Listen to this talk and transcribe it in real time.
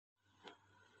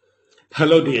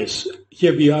Hello dears,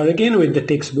 here we are again with the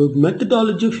textbook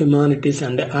Methodology of Humanities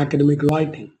and Academic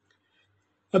Writing.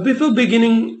 Before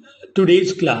beginning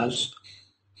today's class,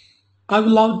 I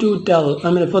would love to tell,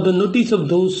 for the notice of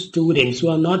those students who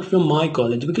are not from my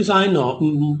college, because I know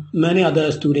many other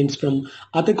students from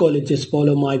other colleges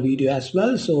follow my video as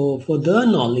well. So for their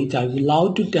knowledge, I would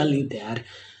love to tell you that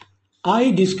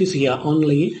I discuss here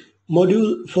only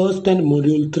module 1st and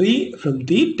module 3 from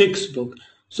the textbook.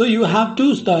 So you have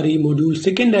to study module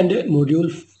 2nd and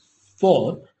module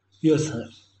 4 yourself.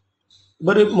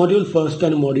 But module 1st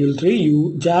and module 3,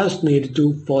 you just need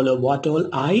to follow what all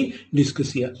I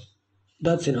discuss here.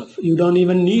 That's enough. You don't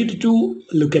even need to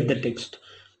look at the text.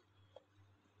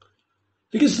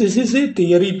 Because this is a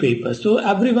theory paper, so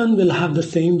everyone will have the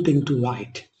same thing to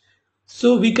write.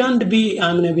 So we can't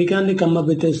we can't come up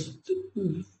with this,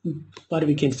 what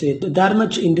we can say, that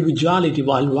much individuality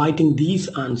while writing these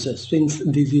answers, since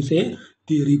this is a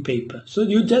theory paper. So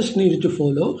you just need to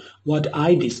follow what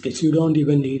I discuss. You don't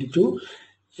even need to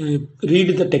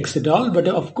read the text at all, but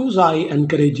of course I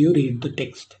encourage you read the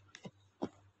text.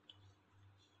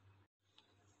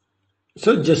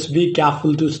 So just be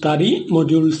careful to study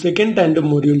module 2nd and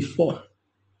module 4,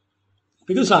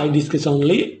 because I discuss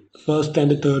only 1st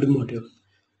and 3rd module.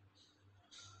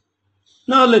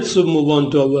 Now let's move on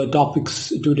to our topics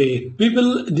today. We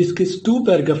will discuss 2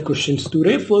 paragraph questions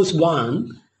today. First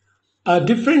one,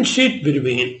 differentiate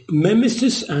between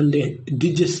mimesis and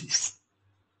digesis.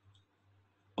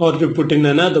 Or to put in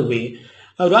another way,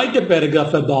 write a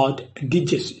paragraph about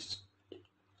digesis.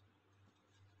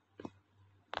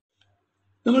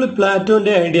 നമ്മൾ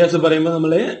പ്ലാറ്റോന്റെ ideas പറയുമ്പോൾ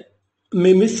നമ്മൾ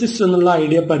മിമിസിസ് എന്നുള്ള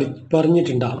idea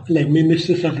പറഞ്ഞിട്ടുണ്ടാവും അല്ലെ.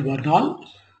 മിമിസിസ് എന്ന് പറഞ്ഞാൽ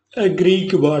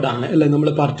Greek വേർഡാണ് അല്ലെ, നമ്മൾ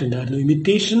പറഞ്ഞിട്ടുണ്ടായിരുന്നു.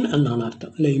 ഇമിറ്റേഷൻ എന്നാണ് അർത്ഥം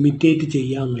അല്ലെ, ഇമിറ്റേറ്റ്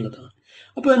ചെയ്യുക എന്നുള്ളതാണ്.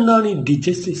 അപ്പോൾ എന്താണ് ഈ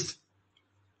ഡിജസിസ്?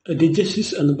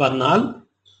 ഡിജസിസ് എന്ന് പറഞ്ഞാൽ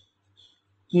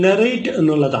നെറേറ്റ്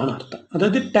എന്നുള്ളതാണ് അർത്ഥം.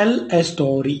 അതായത് ടെൽ എ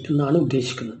സ്റ്റോറി എന്നാണ്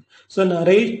ഉദ്ദേശിക്കുന്നത്. സോ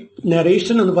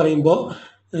നെറേഷൻ എന്ന് പറയുമ്പോൾ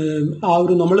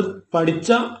നമ്മൾ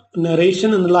പഠിച്ച നെറേഷൻ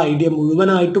എന്നുള്ള ഐഡിയ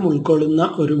മുഴുവനായിട്ടും ഉൾക്കൊള്ളുന്ന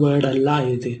ഒരു വേർഡല്ല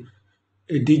ഇത്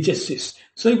ഡിജസിസ്.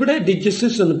 സോ ഇവിടെ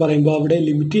ഡിജസിസ് എന്ന് പറയുമ്പോൾ അവിടെ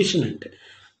ലിമിറ്റേഷൻ ഉണ്ട്,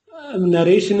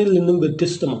 നെറേഷനിൽ നിന്നും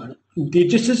വ്യത്യസ്തമാണ്.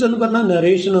 ഡിജസിസ് എന്ന് പറഞ്ഞാൽ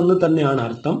നെറേഷൻ എന്ന് തന്നെയാണ്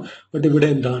അർത്ഥം, ബട്ട് ഇവിടെ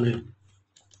എന്താണ്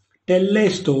ടെൽ എ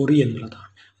സ്റ്റോറി എന്നുള്ളതാണ്.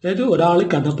 അതായത് ഒരാൾ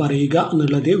കഥ പറയുക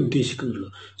എന്നുള്ളതേ ഉദ്ദേശിക്കുന്നുള്ളൂ.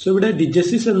 സോ ഇവിടെ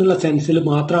ഡിജസിസ് എന്നുള്ള സെൻസിൽ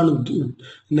മാത്രമാണ്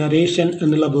നറേഷൻ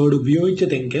എന്നുള്ള വേർഡ്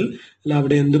ഉപയോഗിച്ചതെങ്കിൽ അല്ല,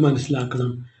 അവിടെ എന്ത്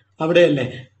മനസ്സിലാക്കണം? അവിടെ അല്ലേ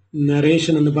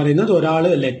നറേഷൻ എന്ന് പറയുന്നത് ഒരാൾ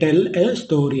അല്ലെ ടെൽ എ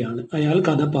സ്റ്റോറിയാണ്, അയാൾ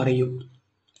കഥ പറയും.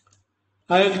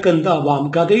 അയാൾക്ക് എന്താവാം,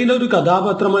 കഥയിലൊരു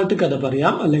കഥാപാത്രമായിട്ട് കഥ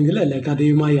പറയാം, അല്ലെങ്കിൽ അല്ലെ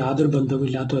കഥയുമായി യാതൊരു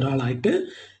ബന്ധവുമില്ലാത്ത ഒരാളായിട്ട്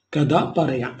കഥ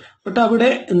പറയാം. ബട്ട്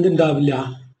അവിടെ എന്തുണ്ടാവില്ല,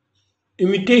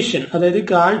 ഇമിറ്റേഷൻ, അതായത്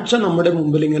കാഴ്ച നമ്മുടെ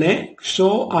മുമ്പിൽ ഇങ്ങനെ ഷോ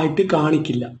ആയിട്ട്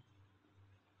കാണിക്കില്ല.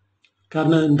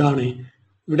 കാരണം എന്താണ്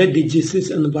ഇവിടെ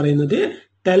ഡിജിസിസ് എന്ന് പറയുന്നത്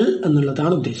ടെൽ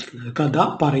എന്നുള്ളതാണ് ഉദ്ദേശിക്കുന്നത്, കഥ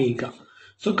പറയുക.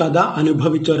 സോ കഥ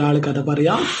അനുഭവിച്ച ഒരാൾ കഥ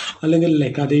പറയാം, അല്ലെങ്കിൽ അല്ലെ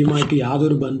കഥയുമായിട്ട്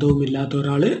യാതൊരു ബന്ധവും ഇല്ലാത്ത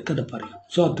ഒരാൾ കഥ പറയാം.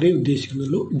 സോ അത്രയും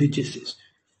ഉദ്ദേശിക്കുന്നുള്ളൂ ഡിജിസിസ്.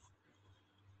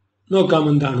 നോക്കാം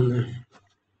എന്താണെന്ന്.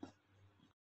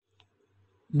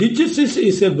 Digesis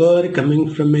is a word coming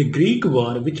from a Greek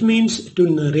word which means to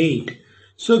narrate.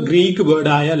 So Greek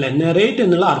വേർഡായ അല്ലെ നെറേറ്റ്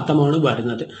എന്നുള്ള അർത്ഥമാണ്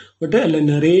വരുന്നത്. ബട്ട് അല്ലെ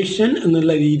നെറേഷൻ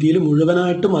എന്നുള്ള രീതിയിൽ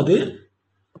മുഴുവനായിട്ടും അത്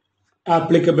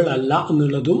ആപ്ലിക്കബിൾ അല്ല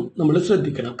എന്നുള്ളതും നമ്മൾ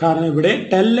ശ്രദ്ധിക്കണം. കാരണം ഇവിടെ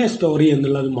ടെൽ എ സ്റ്റോറി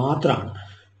എന്നുള്ളത് മാത്രമാണ്.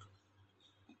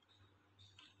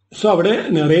 സോ അവിടെ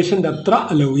നെറേഷന്റെ അത്ര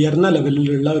അല്ല ഉയർന്ന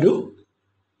ലെവലിലുള്ള ഒരു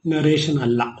നെറേഷൻ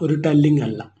അല്ല, ഒരു ടെല്ലിംഗ്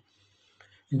അല്ല.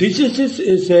 Digesis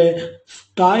is a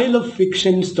style of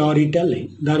fiction storytelling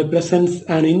that represents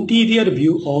an interior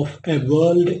view of a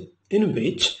world in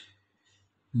which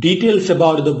details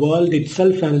about the world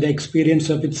itself and the experience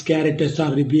of its characters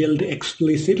are revealed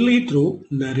explicitly through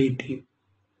narrative.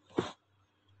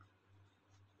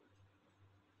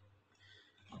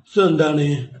 So എന്താണ്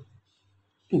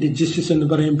ഡിജസിസ് എന്ന്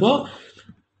പറയുമ്പോൾ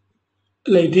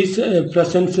it is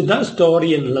presents the story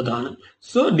എന്നുള്ളതാണ്.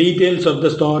 So details of the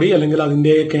story അല്ലെങ്കിൽ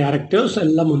അതിന്റെ characters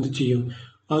എല്ലാം എന്ത് ചെയ്യും,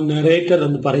 ആ നെറേറ്റർ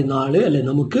എന്ന് പറയുന്ന ആള് അല്ലെ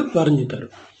നമുക്ക് പറഞ്ഞു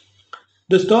തരും.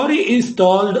 The story is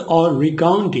told or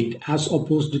recounted as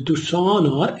opposed to shown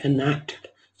or enacted.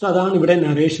 So അതാണ് ഇവിടെ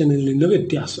നറേഷനിൽ നിന്ന്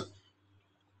വ്യത്യാസം.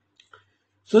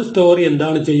 സോ സ്റ്റോറി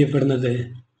എന്താണ് ചെയ്യപ്പെടുന്നത്,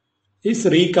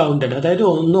 ഈസ് റീകൗണ്ടഡ്, അതായത്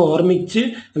ഒന്ന് ഓർമ്മിച്ച്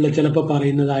അല്ലെ ചിലപ്പോൾ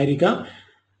പറയുന്നതായിരിക്കാം,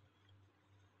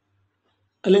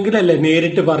 അല്ലെങ്കിൽ അല്ലെ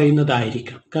നേരിട്ട്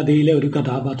പറയുന്നതായിരിക്കാം. കഥയിലെ ഒരു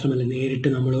കഥാപാത്രമല്ല നേരിട്ട്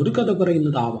നമ്മൾ ഒരു കഥ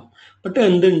പറയുന്നതാവാം. ബട്ട്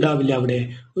എന്തുണ്ടാവില്ല അവിടെ,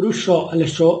 ഒരു ഷോ അല്ലെ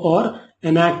ഷോ ഓർ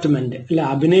എനാക്ട്മെന്റ് അല്ലെ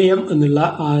അഭിനയം എന്നുള്ള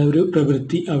ആ ഒരു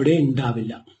പ്രവൃത്തി അവിടെ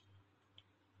ഉണ്ടാവില്ല.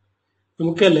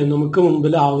 നമുക്ക്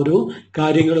മുമ്പിൽ ആ ഒരു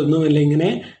കാര്യങ്ങളൊന്നും അല്ല ഇങ്ങനെ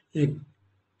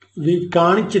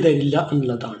കാണിച്ചു തരില്ല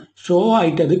എന്നുള്ളതാണ്. ഷോ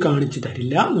ആയിട്ട് അത് കാണിച്ചു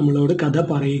തരില്ല, നമ്മളോട് കഥ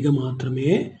പറയുക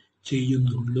മാത്രമേ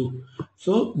ചെയ്യുന്നുള്ളൂ.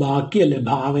 സോ ബാക്കിയല്ലേ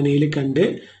ഭാവനയിൽ കണ്ട്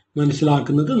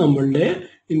മനസ്സിലാക്കുന്നത് നമ്മളുടെ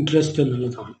ഇൻട്രസ്റ്റ്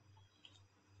എന്നുള്ളതാണ്.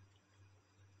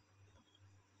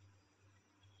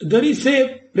 There is a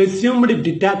presumed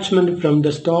detachment from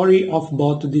the story of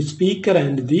both the speaker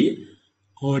and the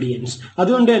audience.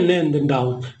 അതുകൊണ്ട് തന്നെ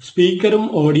എന്തുണ്ടാവും, സ്പീക്കറും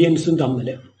ഓഡിയൻസും തമ്മിൽ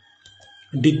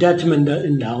ഡിറ്റാച്ച്മെന്റ്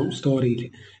ഉണ്ടാവും സ്റ്റോറിയിൽ.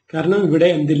 കാരണം ഇവിടെ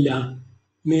എന്തില്ല,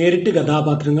 നേരിട്ട്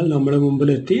കഥാപാത്രങ്ങൾ നമ്മുടെ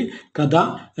മുമ്പിലെത്തി കഥ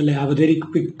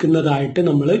അവതരിപ്പിക്കുന്നതായിട്ട്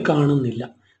നമ്മൾ കാണുന്നില്ല.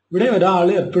 ഇവിടെ ഒരാൾ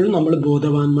എപ്പോഴും നമ്മൾ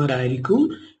ബോധവാന്മാരായിരിക്കും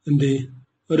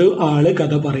ഒരു ആള്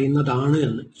കഥ പറയുന്നതാണ്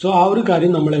എന്ന്. സോ ആ ഒരു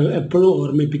കാര്യം നമ്മൾ എപ്പോഴും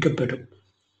ഓർമ്മിപ്പിക്കപ്പെടും.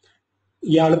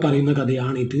 ഇയാൾ പറയുന്ന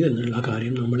കഥയാണിത് എന്നുള്ള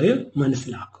കാര്യം നമ്മൾ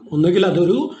മനസ്സിലാക്കും. ഒന്നുകിൽ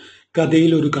അതൊരു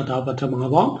കഥയിൽ ഒരു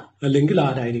കഥാപാത്രമാവാം, അല്ലെങ്കിൽ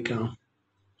ആരായിരിക്കണം,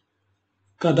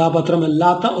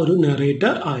 കഥാപാത്രമല്ലാത്ത ഒരു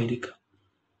നറേറ്റർ ആയിരിക്കാം.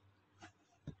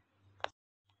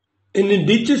 In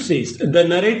Digesis, the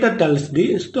narrator tells the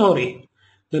story.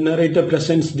 The narrator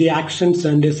presents the actions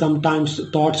and sometimes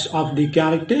thoughts of the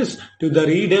characters to the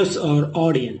readers or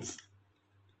audience.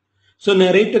 So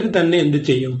narrator തന്നെ എന്ത്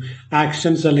ചെയ്യും,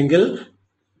 ആക്ഷൻസ് അല്ലെങ്കിൽ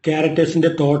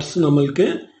ക്യാരക്ടേഴ്സിന്റെ തോട്ട്സ് നമ്മൾക്ക്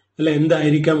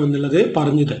എന്തായിരിക്കാം എന്നുള്ളത്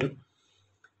പറഞ്ഞു തരും.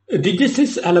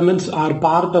 Digesis elements are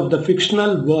part of the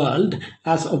fictional world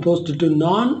as opposed to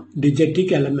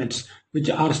non-digetic elements which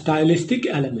are stylistic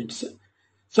elements.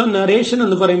 So narration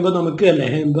എന്ന് പറയുമ്പോൾ നമുക്ക്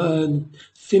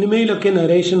സിനിമയിലൊക്കെ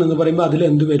നറേഷൻ എന്ന് പറയുമ്പോൾ അതിൽ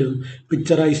എന്ത് വരും,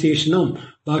 പിക്ചറൈസേഷനും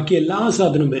ബാക്കി എല്ലാ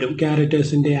സാധനവും വരും,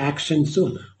 ക്യാരക്ടേഴ്സിന്റെ ആക്ഷൻസും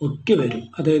ഒക്കെ വരും.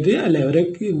 അതായത്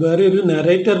വേറെ ഒരു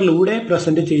നറേറ്ററിലൂടെ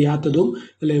പ്രസന്റ് ചെയ്യാത്തതും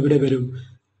ഇവിടെ വരും.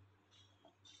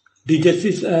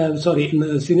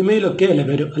 സിനിമയിലൊക്കെ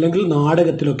വരും, അല്ലെങ്കിൽ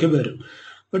നാടകത്തിലൊക്കെ വരും.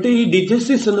 ബട്ട് ഈ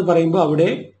ഡിജസിസ് എന്ന് പറയുമ്പോൾ അവിടെ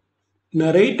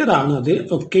നറേറ്റർ ആണ് അത്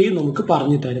ഒക്കെയും നമുക്ക്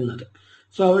പറഞ്ഞു തരുന്നത്.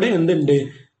 സോ അവിടെ എന്തുണ്ട്,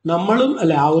 നമ്മളും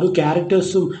ആ ഒരു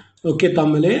ക്യാരക്ടേഴ്സും ഒക്കെ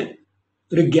തമ്മിൽ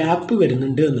ഒരു ഗ്യാപ്പ്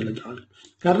വരുന്നുണ്ട് എന്നുള്ളതാണ്.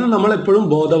 കാരണം നമ്മളെപ്പോഴും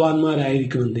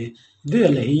ബോധവാന്മാരായിരിക്കുന്നത്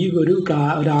ഇത് ഈ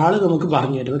ഒരാൾ നമുക്ക്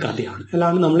പറഞ്ഞു തരുന്ന കഥയാണ്,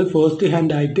 അല്ലാണ്ട് നമ്മൾ ഫസ്റ്റ്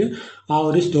ഹാൻഡ് ആയിട്ട് ആ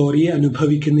ഒരു സ്റ്റോറിയെ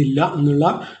അനുഭവിക്കുന്നില്ല എന്നുള്ള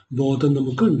ബോധം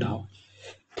നമുക്ക് ഉണ്ടാവും.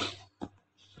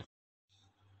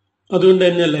 അതുകൊണ്ട്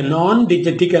തന്നെയല്ലേ നോൺ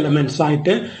ഡിജറ്റിക് എലമെന്റ്സ്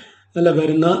ആയിട്ട്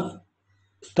വരുന്ന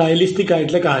സ്റ്റൈലിസ്റ്റിക്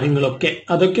ആയിട്ടുള്ള കാര്യങ്ങളൊക്കെ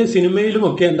അതൊക്കെ സിനിമയിലും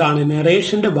ഒക്കെ എന്താണ്,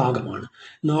 നറേഷന്റെ ഭാഗമാണ്.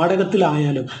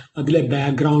 നാടകത്തിലായാലും അതിലെ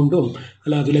ബാക്ക്ഗ്രൗണ്ടും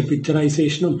അതിലെ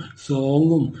പിക്ചറൈസേഷനും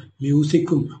സോങ്ങും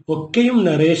മ്യൂസിക്കും ഒക്കെയും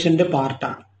നറേഷന്റെ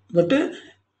പാർട്ടാണ്. ബട്ട്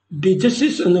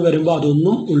ഡിജസിസ് എന്ന് വരുമ്പോൾ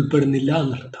അതൊന്നും ഉൾപ്പെടുന്നില്ല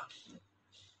എന്നുള്ളതാണ്.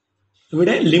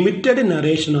 ഇവിടെ ലിമിറ്റഡ്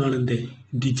നറേഷൻ ആണ് എന്ത്,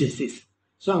 ഡിജസിസ്.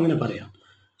 സോ അങ്ങനെ പറയാം.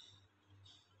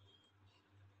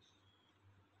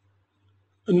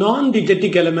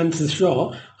 Non-digetic elements show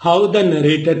how the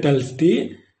narrator tells the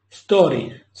story.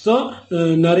 So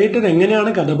narrator എങ്ങനെയാണ്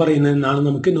കഥ പറയുന്നത് എന്നാണ്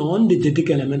നമുക്ക് നോൺ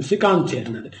ഡിജറ്റിക് എലമെന്റ്സ് കാണിച്ചു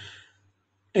തരുന്നത്.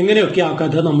 എങ്ങനെയൊക്കെ ആ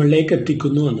കഥ നമ്മളിലേക്ക്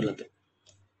എത്തിക്കുന്നു എന്നുള്ളത്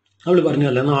അവൾ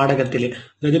പറഞ്ഞല്ലോ. നാടകത്തിൽ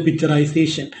അതായത്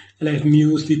പിക്ചറൈസേഷൻ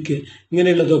മ്യൂസിക്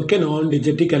ഇങ്ങനെയുള്ളതൊക്കെ നോൺ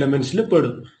ഡിജറ്റിക് എലമെന്റ്സിൽ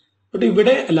പെടും. ബട്ട്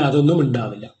ഇവിടെ അതൊന്നും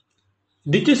ഉണ്ടാവില്ല.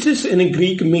 ഡിജസിസ് in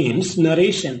Greek means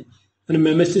narration and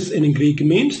മെമസിസ് in Greek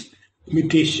means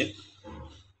imitation.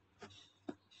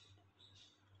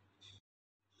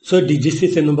 So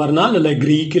ഡിജിസിസ് എന്ന് പറഞ്ഞാൽ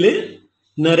ഗ്രീക്കില്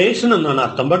നറേഷൻ എന്നാണ്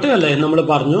അർത്ഥം. ബട്ട് നമ്മൾ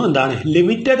പറഞ്ഞു എന്താണ്,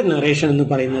 ലിമിറ്റഡ് നറേഷൻ എന്ന്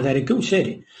പറയുന്നതായിരിക്കും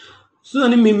ശരി. സോ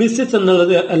അതിന് മിമിസിസ്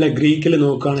എന്നുള്ളത് ഗ്രീക്കിൽ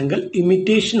നോക്കുകയാണെങ്കിൽ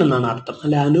ഇമിറ്റേഷൻ എന്നാണ് അർത്ഥം,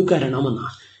 അനുകരണം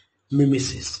എന്നാണ്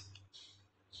മിമിസിസ്.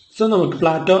 സോ നമുക്ക്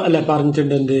പ്ലാറ്റോ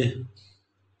പറഞ്ഞിട്ടുണ്ട് എന്ത്,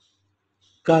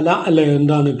 കല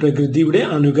എന്താണ്, പ്രകൃതിയുടെ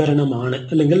അനുകരണമാണ്,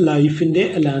 അല്ലെങ്കിൽ ലൈഫിന്റെ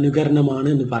അനുകരണമാണ്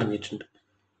എന്ന് പറഞ്ഞിട്ടുണ്ട്.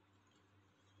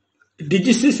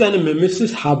 Digesis and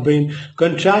mimesis have been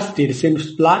contrasted since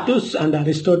Plato's and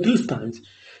Aristotle's times.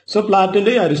 So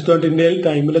പ്ലാറ്റോന്റെ അരിസ്റ്റോട്ടിലിന്റെ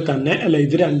ടൈമിൽ തന്നെ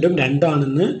ഇത്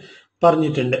രണ്ടാണെന്ന്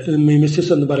പറഞ്ഞിട്ടുണ്ട്.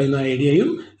 മിമിസിസ് എന്ന് പറയുന്ന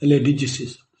ഐഡിയയും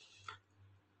ഡിജിസിസ്.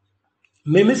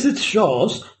 മിമിസിസ്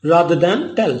shows rather than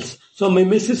tells. So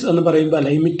മിമിസിസ് എന്ന് പറയുമ്പോൾ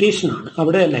ഇമിറ്റേഷൻ ആണ്.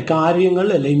 അവിടെ കാര്യങ്ങൾ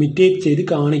ഇമിറ്റേറ്റ് ചെയ്ത്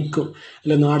കാണിക്കും.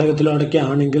 നാടകത്തിലൂടെയൊക്കെ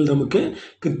ആണെങ്കിൽ നമുക്ക്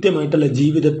കൃത്യമായിട്ടുള്ള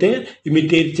ജീവിതത്തെ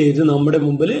ഇമിറ്റേറ്റ് ചെയ്ത് നമ്മുടെ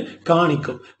മുമ്പിൽ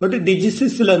കാണിക്കും. ബട്ട്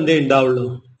ഡിജിസിസിൽ എന്തേ ഉണ്ടാവുള്ളൂ,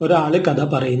 ഒരാൾ കഥ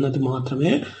പറയുന്നത്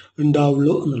മാത്രമേ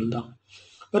ഉണ്ടാവുള്ളൂ എന്നുള്ളതാണ്.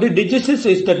 But digesis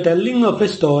is the telling of a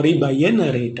story by a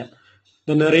narrator.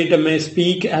 The narrator may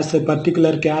speak as a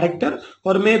particular character,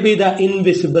 or may be the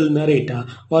invisible narrator,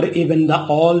 or even the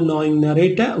all-knowing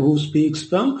narrator who speaks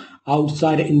from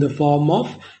outside in the form of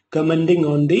commenting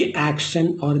on the action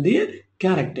or the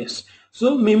characters. So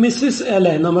mimesis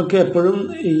നമുക്ക് എപ്പോഴും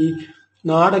ഈ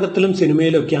നാടകത്തിലും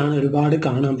സിനിമയിലൊക്കെയാണ് ഒരുപാട്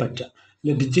കാണാൻ പറ്റുക.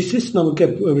 ഡിജിസിസ് നമുക്ക്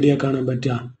എവിടെയാ കാണാൻ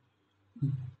പറ്റുക,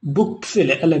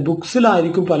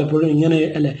 ബുക്സിലായിരിക്കും പലപ്പോഴും ഇങ്ങനെ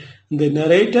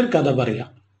നറേറ്റർ കഥ പറയാം.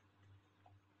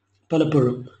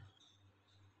 പലപ്പോഴും.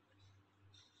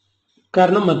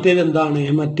 കാരണം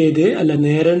മറ്റേത് അല്ല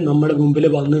നേരെ നമ്മുടെ മുമ്പിൽ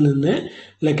വന്നു നിന്ന്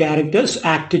അല്ല ക്യാരക്ടേഴ്സ്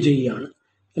ആക്ട് ചെയ്യുകയാണ്,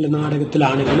 അല്ല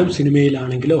നാടകത്തിലാണെങ്കിലും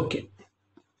സിനിമയിലാണെങ്കിലും ഒക്കെ.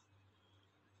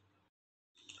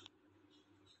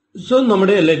 സോ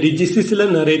നമ്മുടെ അല്ല ഡിജിസിസിലെ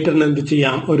നെറേറ്ററിന് എന്ത്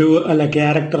ചെയ്യാം, ഒരു അല്ല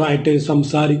ക്യാരക്ടറായിട്ട്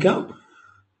സംസാരിക്കാം,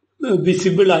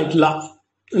 വിസിബിൾ ആയിട്ടുള്ള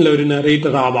അല്ല ഒരു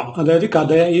നെറേറ്റർ ആവാം. അതായത്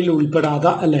കഥയിൽ ഉൾപ്പെടാത്ത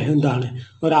അല്ലെ എന്താണ്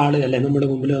ഒരാൾ അല്ലെ നമ്മുടെ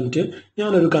മുമ്പിൽ വന്നിട്ട്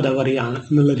ഞാനൊരു കഥ പറയാണ്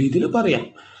എന്നുള്ള രീതിയിൽ പറയാം.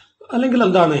 അല്ലെങ്കിൽ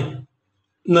എന്താണ്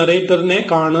നെറേറ്ററിനെ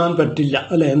കാണാൻ പറ്റില്ല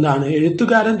അല്ലെ, എന്താണ്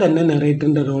എഴുത്തുകാരൻ തന്നെ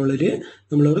നെറേറ്ററിന്റെ റോളിൽ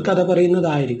നമ്മളൊരു കഥ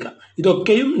പറയുന്നതായിരിക്കാം.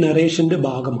 ഇതൊക്കെയും നെറേഷന്റെ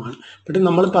ഭാഗമാണ്. പക്ഷെ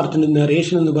നമ്മൾ പറഞ്ഞിട്ടുണ്ട്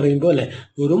നെറേഷൻ എന്ന് പറയുമ്പോൾ അല്ലെ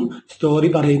വെറും സ്റ്റോറി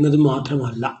പറയുന്നത്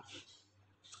മാത്രമല്ല.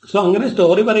 സോ അങ്ങനെ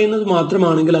സ്റ്റോറി പറയുന്നത്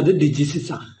മാത്രമാണെങ്കിൽ അത്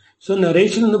ഡിജിസിസ് ആണ്. സോ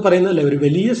നെറേഷൻ എന്ന് പറയുന്നതല്ലേ ഒരു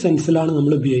വലിയ സെൻസിലാണ്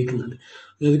നമ്മൾ ഉപയോഗിക്കുന്നത്.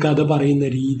 അതായത് കഥ പറയുന്ന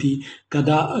രീതി,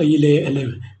 കഥയിലെ അല്ലെ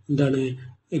എന്താണ്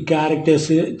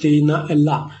ക്യാരക്ടേഴ്സ് ചെയ്യുന്ന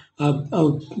എല്ലാ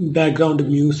ബാക്ക്ഗ്രൗണ്ട്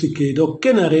മ്യൂസിക്,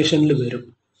 ഇതൊക്കെ നറേഷനിൽ വരും.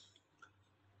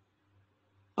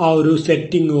 ആ ഒരു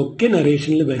സെറ്റിംഗ് ഒക്കെ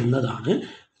നറേഷനിൽ വരുന്നതാണ്.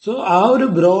 സോ ആ ഒരു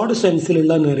ബ്രോഡ്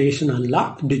സെൻസിലുള്ള നറേഷൻ അല്ല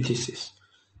ഡിജിസിസ്.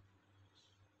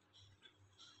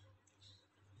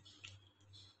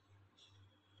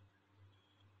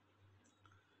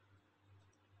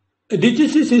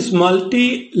 ഡിജിസിസ് is multi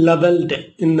levelled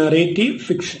in narrative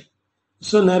fiction.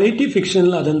 So narrative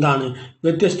ഫിക്ഷനിൽ അതെന്താണ്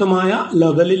വ്യത്യസ്തമായ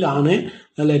ലെവലിലാണ്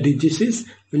അല്ലെ ഡിജിസിസ്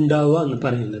ഉണ്ടാവുക എന്ന്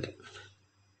പറയുന്നത്.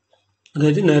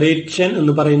 അതായത് നറേഷൻ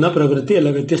എന്ന് പറയുന്ന പ്രവൃത്തി അല്ല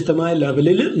വ്യത്യസ്തമായ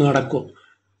ലെവലിൽ നടക്കും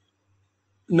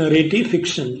narrative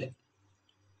ഫിക്ഷനിൽ.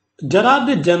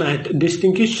 Gerard ജെനറ്റ്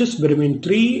ഡിസ്റ്റിങ്വിഷസ് between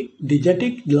 3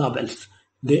 digetic levels.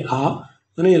 They are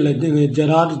അങ്ങനെയല്ല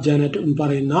ജെറാർഡ് ജെനറ്റ്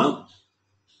പറയുന്ന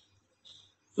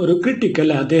ഒരു ക്രിട്ടിക്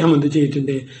അല്ലെ, അദ്ദേഹം എന്ത്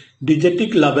ചെയ്തിട്ടുണ്ട്,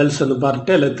 ഡിജറ്റിക് ലെവൽസ് എന്ന്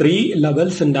പറഞ്ഞിട്ട് അല്ലെ 3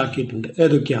 levels ഉണ്ടാക്കിയിട്ടുണ്ട്.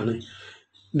 ഏതൊക്കെയാണ്?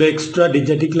 The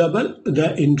extra-digetic level, the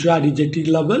intra-digetic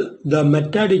level, the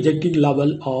meta-digetic level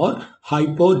or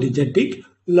hypodigetic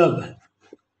level.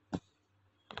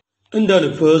 എന്താണ്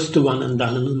ഫസ്റ്റ് വൺ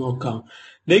എന്താണെന്ന് നോക്കാം.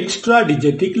 The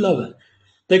extra-digetic level.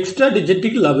 The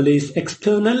extra-digetic level is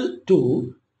external to,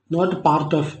 not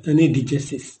part of any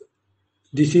digesis.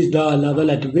 This is the level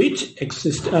at which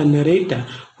exists a narrator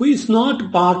who is not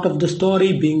part of the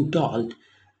story being told.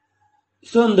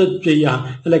 So എന്താ ചെയ്യാ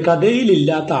അല്ലെ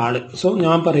കഥയിലില്ലാത്ത ആള്. So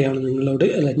ഞാൻ പറയാണ് നിങ്ങളോട്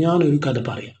അല്ല ഞാനൊരു കഥ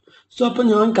പറയാം. സോ അപ്പൊ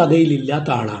ഞാൻ കഥയിലില്ലാത്ത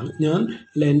ആളാണ്. ഞാൻ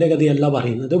അല്ല എൻ്റെ കഥയല്ല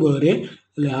പറയുന്നത്, വേറെ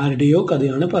അല്ല ആരുടെയോ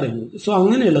കഥയാണ് പറയുന്നത്. സോ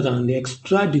അങ്ങനെയുള്ളതാണ്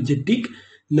എക്സ്ട്രാ ഡിജറ്റിക്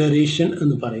നറേഷൻ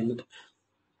എന്ന് പറയുന്നത്.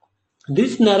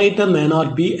 This narrator may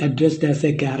not be addressed as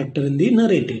A character in the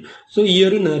narrative. So ഈ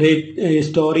ഒരു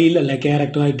സ്റ്റോറിയിൽ അല്ല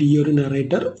ക്യാരക്ടറായിട്ട് ഈ ഒരു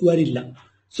നറേറ്റർ വരില്ല.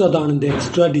 സോ അതാണ് ദ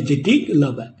എക്സ്ട്രാ ഡിജറ്റിക്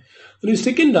ലെവൽ. ഒരു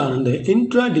സെക്കൻഡ് ആണ് the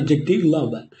ഇൻട്രാഡിജക്റ്റീവ്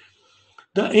level.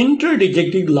 The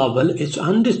intradictive level is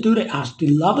understood as the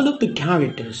level of the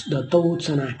characters, the thoughts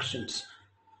and actions.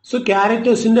 So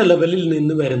ക്യാരക്ടേഴ്സിന്റെ ലെവലിൽ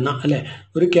നിന്ന് വരുന്ന അല്ലെ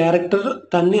ഒരു ക്യാരക്ടർ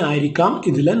തന്നെ ആയിരിക്കാം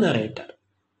ഇതിലെ നറേറ്റർ.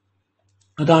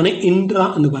 അതാണ് ഇൻട്ര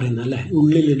എന്ന് പറയുന്നത് അല്ലെ,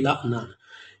 ഉള്ളിലുള്ള എന്നാണ്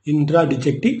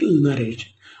ഇൻട്രാഡിജക്റ്റീവ്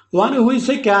narration. One who is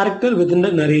a character within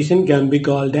the narration can be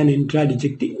called an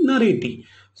intradictive narrative.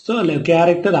 So അല്ലെ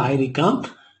ക്യാരക്ടർ ആയിരിക്കാം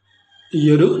ഈ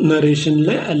ഒരു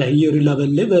നറേഷനില് അല്ലെ ഈ ഒരു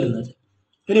ലെവലിൽ വരുന്നത്.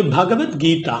 ഇനി ഭഗവത്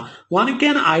Geetha, one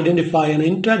can identify an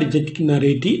intradigetic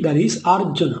narrative, that is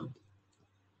Arjuna.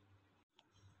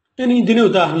 ഇനി ഇതിന്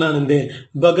ഉദാഹരണമാണ് എന്ത്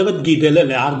ഭഗവത് ഗീതയിൽ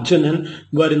അല്ലെ അർജുനൻ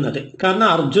വരുന്നത്. കാരണം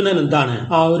അർജുനൻ എന്താണ്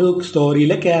ആ ഒരു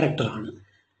സ്റ്റോറിയിലെ ക്യാരക്ടറാണ്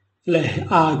അല്ലെ,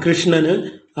 ആ കൃഷ്ണന്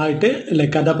ആയിട്ട് അല്ലെ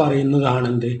കഥ പറയുന്നതാണ്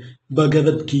എന്ത്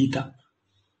ഭഗവത് ഗീത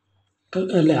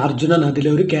അല്ലെ. അർജുനൻ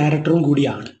അതിലെ ഒരു ക്യാരക്ടറും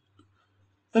കൂടിയാണ്.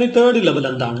 ഇനി തേർഡ് ലെവൽ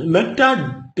എന്താണ്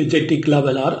മെറ്റാഡിജക്റ്റിക്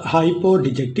level or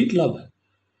ഹൈപ്പോഡിജക്റ്റിക് level.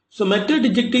 So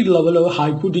metadijectic level or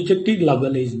hypodijectic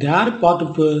level is their part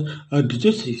of a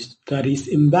digesis that is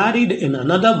embodied in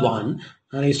another one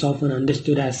and is often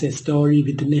understood as a story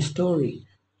within a story.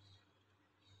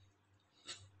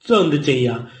 So എന്ത്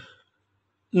ചെയ്യാം,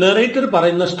 narrator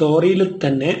പറയുന്ന സ്റ്റോറിയിൽ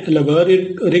തന്നെ അല്ല വേറെ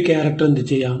ഒരു character എന്ത്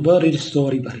ചെയ്യാം വേറൊരു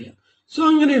സ്റ്റോറി പറയാം. സോ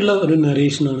അങ്ങനെയുള്ള ഒരു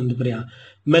നറേഷനാണ് എന്ത് പറയാ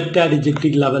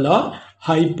മെറ്റാഡിജക്റ്റിക് ലെവൽ ഓർ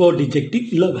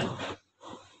ഹൈപ്പോഡിജക്റ്റിക് ലെവൽ.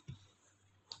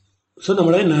 സോ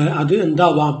നമ്മളെ അത്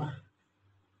എന്താവാം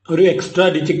ഒരു എക്സ്ട്രാ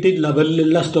ഡിജക്റ്റീവ്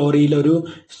ലെവലിലുള്ള സ്റ്റോറിയിൽ ഒരു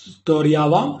സ്റ്റോറി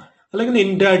ആവാം, അല്ലെങ്കിൽ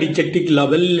ഇൻട്രാ ഡിജക്റ്റീവ്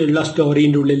ലെവലിലുള്ള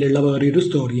സ്റ്റോറിൻ്റെ ഉള്ളിലുള്ള വേറൊരു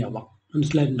സ്റ്റോറി ആവാം.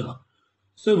 മനസ്സിലായിട്ടുണ്ടോ?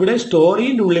 സോ ഇവിടെ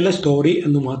സ്റ്റോറിൻ്റെ ഉള്ളിലെ സ്റ്റോറി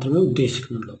എന്ന് മാത്രമേ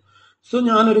ഉദ്ദേശിക്കുന്നുള്ളൂ. സോ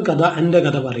ഞാനൊരു കഥ എൻ്റെ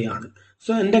കഥ പറയാണ്.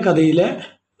 സോ എൻ്റെ കഥയിലെ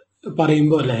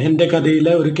പറയുമ്പോൾ അല്ലെ എൻ്റെ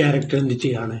കഥയിലെ ഒരു ക്യാരക്ടർ എന്ത്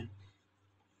ചെയ്യാണ്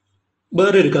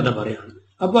വേറൊരു കഥ പറയാണ്.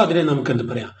 അപ്പോൾ അതിനെ നമുക്ക് എന്ത്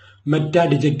പറയാം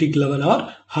മെറ്റാഡിജക്റ്റിക് level or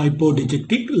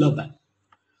ഹൈപ്പോഡിജക്റ്റിക് level.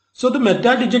 So the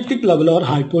metadidactic level or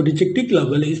hypodidactic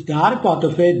level is that part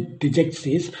of a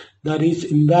digesis that is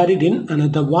embedded in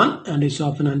another one and is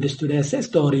often understood as a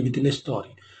story within a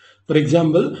story. For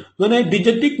example, when a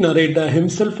didactic narrator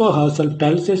himself or herself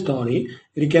tells a story,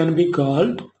 it can be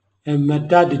called a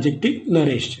metadidactic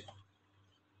narration.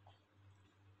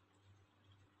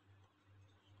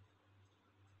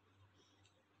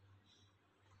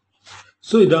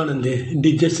 So ഇതാണ് എന്ത്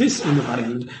digesis എന്ന്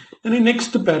പറയുന്നത്. ഇനി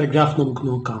next paragraph നമുക്ക്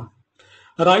നോക്കാം.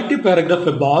 Write a paragraph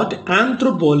about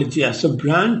anthropology as a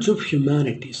branch of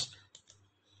humanities.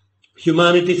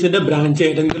 ഹ്യൂമാനിറ്റീസിന്റെ branch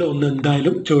ഏതെങ്കിലും ഒന്ന്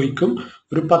എന്തായാലും ചോദിക്കും.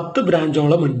 ഒരു 10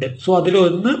 ബ്രാഞ്ചോളം ഉണ്ട്. സോ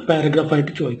അതിലൊന്ന്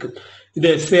പാരഗ്രാഫായിട്ട് ചോദിക്കും. ഇത്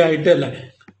എസ് എ ആയിട്ട് അല്ലേ,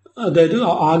 അതായത്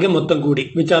ആകെ മൊത്തം കൂടി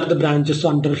which are the branches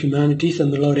under humanities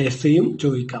എന്നുള്ള ഒരു എസ് എയും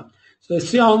ചോദിക്കാം. സോ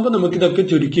എസ് എ ആവുമ്പോൾ നമുക്ക് ഇതൊക്കെ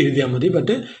ചുരുക്കി എഴുതിയാൽ മതി.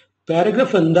 ബട്ട്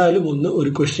പാരഗ്രാഫ് എന്തായാലും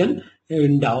ഒരു ക്വസ്റ്റ്യൻ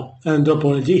ഉണ്ടാവും.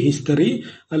 ആന്ത്രോപോളജി, ഹിസ്റ്ററി,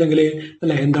 അല്ലെങ്കിൽ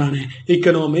അല്ലെ എന്താണ്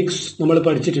ഇക്കണോമിക്സ് നമ്മൾ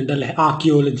പഠിച്ചിട്ടുണ്ട് അല്ലെ,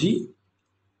 ആർക്കിയോളജി.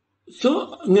 സോ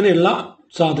അങ്ങനെയുള്ള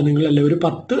സാധനങ്ങൾ അല്ലെ ഒരു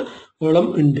 10 ഓളം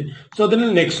ഉണ്ട്. സോ അതിന്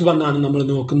നെക്സ്റ്റ് വൺ ആണ് നമ്മൾ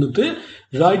നോക്കുന്നത്.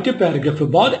 Write a paragraph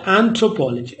about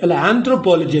anthropology. അല്ലെ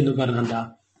ആന്ത്രോപോളജി എന്ന് പറഞ്ഞാൽ എന്താ,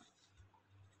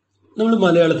 നമ്മൾ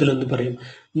മലയാളത്തിൽ എന്ന് പറയും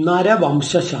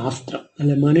നരവംശാസ്ത്രം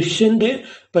അല്ലെ, മനുഷ്യന്റെ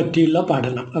പറ്റിയുള്ള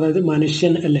പഠനം. അതായത്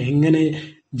മനുഷ്യൻ അല്ലെ എങ്ങനെ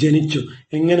ജനിച്ചു,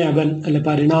 എങ്ങനെ അവൻ അല്ലെ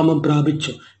പരിണാമം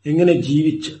പ്രാപിച്ചു, എങ്ങനെ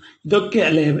ജീവിച്ചു, ഇതൊക്കെ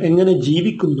അല്ലെ എങ്ങനെ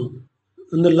ജീവിക്കുന്നു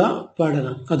എന്നുള്ള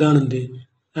പഠനം. അതാണ് എന്ത്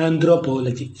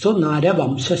ആന്ത്രോപോളജി. സോ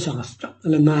നരവംശാസ്ത്രം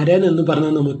അല്ലെ, നരൻ എന്ന്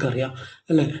പറഞ്ഞാൽ നമുക്കറിയാം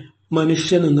അല്ലെ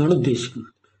മനുഷ്യൻ എന്നാണ്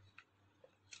ഉദ്ദേശിക്കുന്നത്.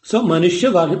 സോ മനുഷ്യ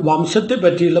വംശത്തെ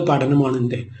പറ്റിയുള്ള പഠനമാണ്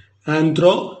എന്ത്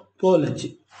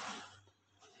anthropology.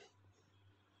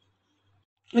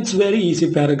 It's very easy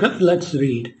paragraph. Let's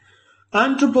read.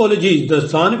 Anthropology is the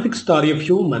scientific study of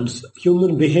humans,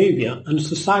 human behavior and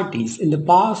societies in the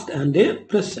past and the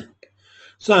present.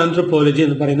 So anthropology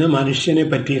എന്ന് പറയുന്നത് മനുഷ്യനെ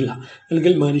പറ്റിയില്ല,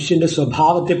 അല്ലെങ്കിൽ മനുഷ്യന്റെ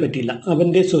സ്വഭാവത്തെ പറ്റിയില്ല,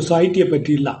 അവന്റെ സൊസൈറ്റിയെ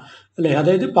പറ്റിയില്ല അല്ലെ,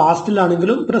 അതായത്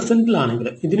പാസ്റ്റിലാണെങ്കിലും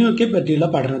പ്രസന്റിലാണെങ്കിലും ഇതിനെയൊക്കെ പറ്റിയുള്ള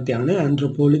പഠനത്തെയാണ്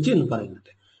ആന്ത്രോപോളജി എന്ന്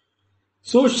പറയുന്നത്.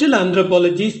 Social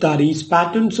anthropology studies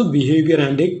patterns of behaviour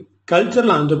and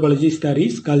cultural anthropology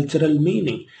studies cultural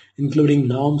meaning including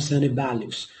norms and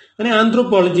values. അങ്ങനെ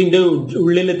ആന്ത്രോപോളജിന്റെ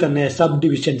ഉള്ളിൽ തന്നെ സബ്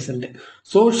ഡിവിഷൻസ് ഉണ്ട്.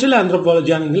 സോഷ്യൽ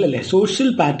ആന്ത്രോപോളജി ആണെങ്കിൽ അല്ലെ സോഷ്യൽ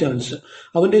പാറ്റേൺസ്,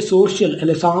 അവന്റെ സോഷ്യൽ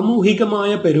അല്ലെ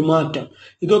സാമൂഹികമായ പെരുമാറ്റം,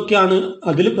 ഇതൊക്കെയാണ്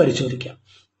അതിൽ പരിശോധിക്കുക.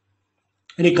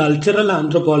 ഇനി കൾച്ചറൽ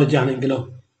ആന്ത്രോപോളജി ആണെങ്കിലോ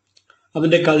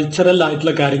അവന്റെ കൾച്ചറൽ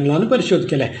ആയിട്ടുള്ള കാര്യങ്ങളാണ്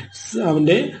പരിശോധിക്കുക അല്ലെ,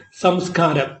 അവന്റെ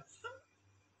സംസ്കാരം,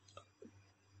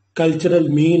 കൾച്ചറൽ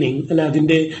മീനിങ് അല്ലെ,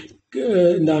 അതിന്റെ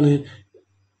എന്താണ്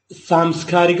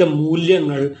സാംസ്കാരിക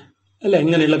മൂല്യങ്ങൾ അല്ലെ,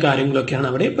 എങ്ങനെയുള്ള കാര്യങ്ങളൊക്കെയാണ്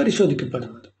അവിടെ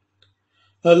പരിശോധിക്കപ്പെടുന്നത്.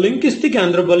 Linguistic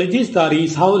anthropology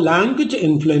studies how language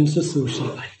influences social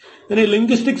life. അങ്ങനെ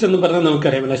ലിംഗ്വിസ്റ്റിക്സ് എന്ന് പറഞ്ഞാൽ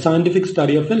നമുക്കറിയാം അല്ലെ scientific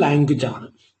study of A language ആണ്.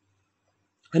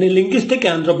 അങ്ങനെ ലിംഗ്വിസ്റ്റിക്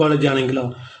ആന്ത്രോപോളജി ആണെങ്കിലോ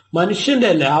മനുഷ്യന്റെ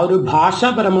അല്ലെ ആ ഒരു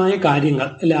ഭാഷാപരമായ കാര്യങ്ങൾ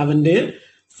അല്ലെ അവന്റെ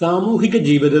സാമൂഹിക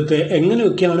ജീവിതത്തെ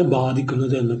എങ്ങനെയൊക്കെയാണ്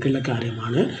ബാധിക്കുന്നത് എന്നൊക്കെയുള്ള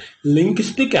കാര്യമാണ്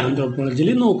ലിംഗ്വിസ്റ്റിക്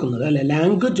ആന്ത്രോപോളജിയിൽ നോക്കുന്നത് അല്ലെ.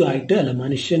 ലാംഗ്വേജുമായിട്ട് അല്ലെ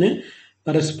മനുഷ്യന്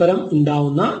പരസ്പരം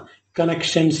ഉണ്ടാവുന്ന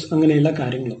കണക്ഷൻസ്, അങ്ങനെയുള്ള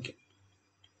കാര്യങ്ങളൊക്കെ.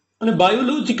 And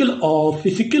biological or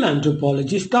physical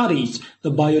anthropology studies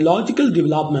the biological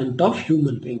development of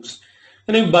human beings.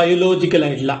 അങ്ങനെ ബയോളജിക്കൽ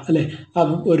ആയിട്ടുള്ള അല്ലെ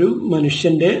ഒരു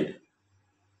മനുഷ്യന്റെ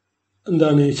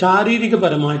എന്താണ്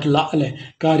ശാരീരികപരമായിട്ടുള്ള അല്ലെ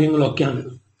കാര്യങ്ങളൊക്കെയാണ്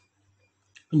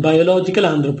ബയോളജിക്കൽ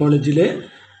ആന്ത്രോപോളജിയില്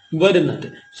വരുന്നത്.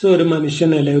 സോ ഒരു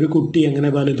മനുഷ്യൻ അല്ലെ ഒരു കുട്ടി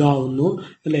എങ്ങനെ വലുതാവുന്നു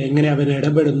അല്ലെ, എങ്ങനെ അവൻ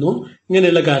ഇടപെടുന്നു,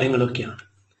 ഇങ്ങനെയുള്ള കാര്യങ്ങളൊക്കെയാണ്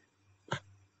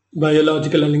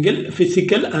ബയോളജിക്കൽ അല്ലെങ്കിൽ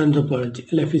ഫിസിക്കൽ ആന്ത്രോപോളജി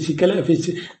അല്ലെ. ഫിസിക്കൽ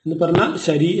എന്ന് പറഞ്ഞാൽ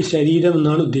ശരീരം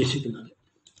എന്നാണ് ഉദ്ദേശിക്കുന്നത്.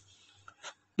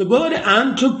 The word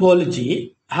anthropology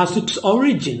has its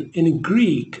origin in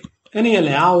Greek.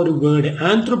 അങ്ങനെയല്ലേ ആ ഒരു വേർഡ്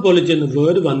ആന്ത്രോപോളജി എന്ന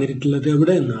വേർഡ് വന്നിട്ടുള്ളത്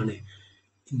എവിടെ നിന്നാണ്?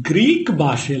 ഗ്രീക്ക്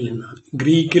ഭാഷയിൽ നിന്നാണ്.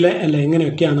 ഗ്രീക്കിലെ അല്ലെ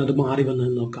എങ്ങനെയൊക്കെയാണ് അത് മാറി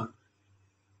വന്നതെന്ന് നോക്കാം.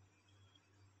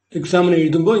 എക്സാമിന്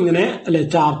എഴുതുമ്പോൾ ഇങ്ങനെ അല്ലെ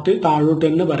ചാർട്ട് താഴോട്ട്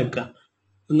തന്നെ വരക്കുക,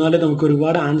 എന്നാലേ നമുക്ക്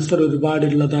ഒരുപാട് ആൻസർ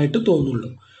ഒരുപാടുള്ളതായിട്ട്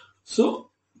തോന്നുള്ളൂ. സോ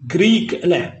ഗ്രീക്ക്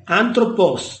അല്ലെ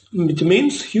ആന്ത്രോപോസ് വിച്ച്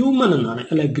മീൻസ് ഹ്യൂമൻ എന്നാണ്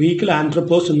അല്ലെ. ഗ്രീക്കിൽ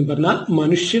ആന്ത്രോപോസ് എന്ന് പറഞ്ഞാൽ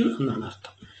മനുഷ്യൻ എന്നാണ്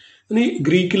അർത്ഥം. ഇനി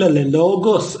ഗ്രീക്കിലല്ലേ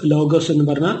ലോഗോസ് എന്ന്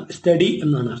പറഞ്ഞാൽ സ്റ്റഡി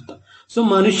എന്നാണ് അർത്ഥം. സോ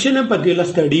മനുഷ്യനെ പറ്റിയുള്ള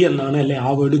സ്റ്റഡി എന്നാണ് അല്ലെ ആ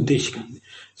വേർഡ് ഉദ്ദേശിക്കുന്നത്.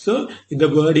 So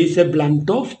the word is A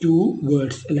blunt of 2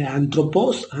 words അല്ലെ,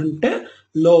 ആന്ത്രോപോസ് ആൻഡ്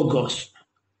ലോഗോസ്.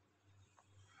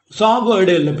 സോ ആ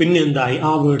വേർഡ് അല്ലേ പിന്നെ എന്തായി,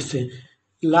 ആ വേർഡ്സ്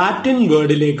ലാറ്റിൻ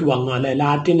വേർഡിലേക്ക് വന്നു അല്ലെ.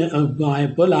 ലാറ്റിൻ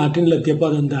ആയപ്പോൾ ലാറ്റിനിലെത്തിയപ്പോൾ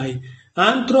അതെന്തായി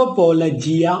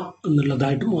ആന്ത്രോപോളജിയ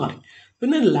എന്നുള്ളതായിട്ട് മാറി.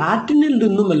 പിന്നെ ലാറ്റിനിൽ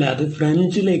നിന്നും അല്ലെ അത്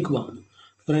ഫ്രഞ്ചിലേക്ക് വന്നു.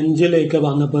 ഫ്രഞ്ചിലേക്ക്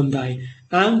വന്നപ്പോൾ എന്തായി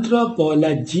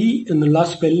ആന്ത്രോപോളജി എന്നുള്ള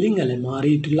സ്പെല്ലിംഗ് അല്ലെ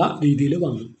മാറിയിട്ടുള്ള രീതിയിൽ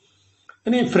വന്നു.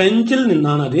 പിന്നെ ഫ്രഞ്ചിൽ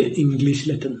നിന്നാണ് അത്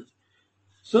ഇംഗ്ലീഷിലെത്തുന്നത്.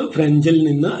 സോ ഫ്രഞ്ചിൽ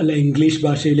നിന്ന് അല്ലെ ഇംഗ്ലീഷ്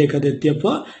ഭാഷയിലേക്ക് അത്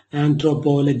എത്തിയപ്പോൾ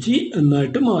ആന്ത്രോപോളജി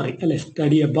എന്നായിട്ട് മാറി അല്ലെ.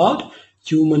 സ്റ്റഡി അബൌട്ട്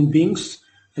ഹ്യൂമൻ ബീങ്സ്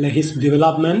അല്ലെ, ഹിസ്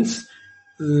ഡെവലപ്മെന്റ്സ്,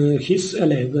 ഹിസ്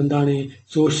അല്ലെ എന്താണ്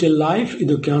സോഷ്യൽ ലൈഫ്,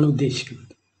 ഇതൊക്കെയാണ് ഉദ്ദേശിക്കുന്നത്.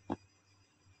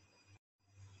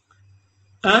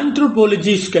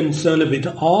 Anthropology is concerned with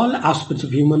all aspects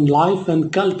of human life and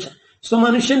culture. So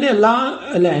മനുഷ്യന്റെ എല്ലാ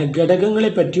അല്ലെ ഘടകങ്ങളെ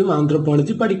പറ്റിയും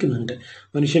ആന്ത്രോപോളജി പഠിക്കുന്നുണ്ട്.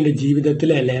 മനുഷ്യന്റെ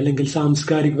ജീവിതത്തിലെ അല്ലെ അല്ലെങ്കിൽ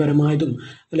സാംസ്കാരികപരമായതും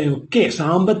അല്ലെ ഒക്കെ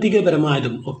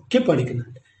സാമ്പത്തികപരമായതും ഒക്കെ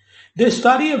പഠിക്കുന്നുണ്ട്. They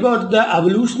study about the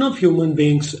evolution of human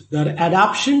beings, their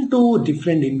adaptation to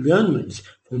different environments,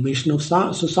 formation of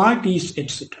societies,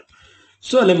 etc.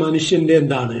 So അല്ലെ മനുഷ്യന്റെ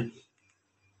എന്താണ്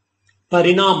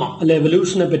പരിണാമം അല്ലെ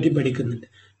എവല്യൂഷനെ പറ്റി പഠിക്കുന്നുണ്ട്.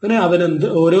 പിന്നെ അവനെന്ത്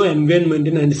ഓരോ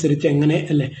എൻവയോൺമെന്റിനനുസരിച്ച് എങ്ങനെ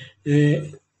അല്ലെ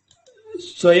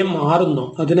സ്വയം മാറുന്നു,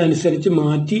 അതിനനുസരിച്ച്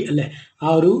മാറ്റി അല്ലെ ആ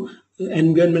ഒരു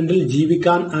എൻവയോൺമെന്റിൽ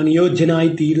ജീവിക്കാൻ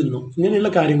അനുയോജ്യനായി തീരുന്നു,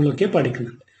 ഇങ്ങനെയുള്ള കാര്യങ്ങളൊക്കെ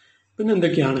പഠിക്കുന്നുണ്ട്. പിന്നെ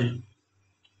എന്തൊക്കെയാണ്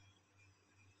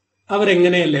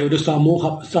അവരെങ്ങനെയല്ലേ ഒരു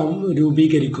സമൂഹം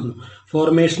രൂപീകരിക്കുന്നു,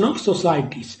 ഫോർമേഷൻ ഓഫ്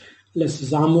സൊസൈറ്റീസ് അല്ലെ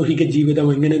സാമൂഹിക ജീവിതം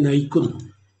എങ്ങനെ നയിക്കുന്നു,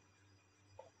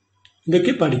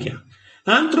 ഇതൊക്കെ പഠിക്കാം.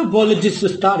 Anthropologists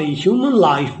study human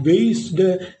life based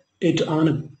it on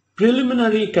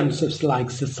preliminary concepts like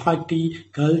society,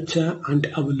 culture and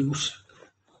evolution.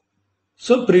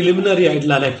 So preliminary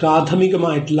ആയിട്ടുള്ള അല്ലെ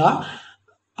പ്രാഥമികമായിട്ടുള്ള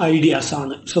ഐഡിയാസ്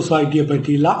ആണ് സൊസൈറ്റിയെ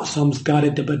പറ്റിയുള്ള,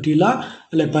 സംസ്കാരത്തെ പറ്റിയുള്ള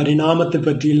അല്ലെ പരിണാമത്തെ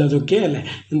പറ്റിയുള്ളതൊക്കെ അല്ലെ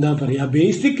എന്താ പറയുക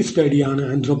ബേസിക് സ്റ്റഡിയാണ്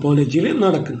ആന്ത്രോപോളജിയിൽ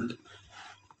നടക്കുന്നത്.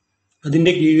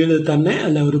 അതിന്റെ കീഴിൽ തന്നെ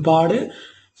അല്ലെ ഒരുപാട്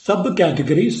സബ്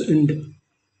കാറ്റഗറീസ് ഉണ്ട്.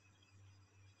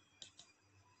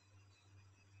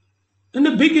 In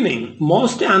the beginning,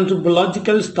 most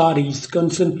anthropological studies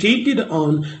concentrated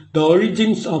on the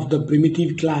origins of the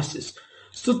primitive classes.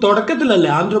 So തുടക്കത്തിലല്ലേ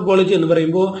anthropology എന്ന്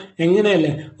പറയുമ്പോൾ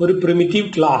എങ്ങനെയല്ലേ ഒരു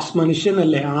പ്രിമിറ്റീവ് ക്ലാസ്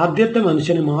മനുഷ്യനല്ലേ ആദ്യത്തെ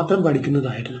മനുഷ്യനെ മാത്രം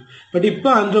പഠിക്കുന്നതായിരുന്നു. ബട്ട്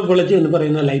ഇപ്പോൾ ആന്ത്രോപോളജി എന്ന്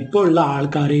പറയുന്നതല്ല, ഇപ്പോൾ ഉള്ള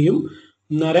ആൾക്കാരെയും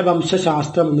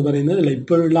നരവംശാസ്ത്രം എന്ന് പറയുന്നതല്ല,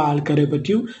 ഇപ്പോഴുള്ള ആൾക്കാരെ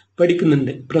പറ്റിയും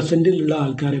പഠിക്കുന്നുണ്ട്, പ്രസന്റിലുള്ള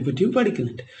ആൾക്കാരെ പറ്റിയും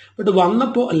പഠിക്കുന്നുണ്ട്. ബട്ട്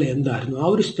വന്നപ്പോൾ അല്ലെ എന്തായിരുന്നു ആ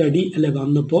ഒരു സ്റ്റഡി അല്ലെ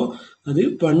വന്നപ്പോൾ അത്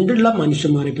പണ്ടുള്ള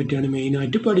മനുഷ്യന്മാരെ പറ്റിയാണ്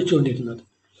മെയിനായിട്ട് പഠിച്ചുകൊണ്ടിരുന്നത്.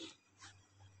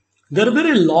 There were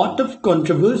a lot of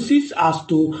controversies as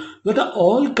to whether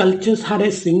all cultures had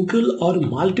a single or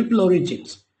multiple origins.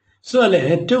 So അല്ലെ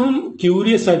ഏറ്റവും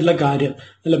ക്യൂരിയസ് ആയിട്ടുള്ള കാര്യം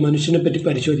അല്ലെ മനുഷ്യനെ പറ്റി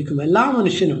പരിശോധിക്കും, എല്ലാ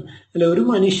മനുഷ്യനും അല്ലെ ഒരു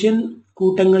മനുഷ്യൻ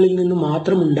കൂട്ടങ്ങളിൽ നിന്ന്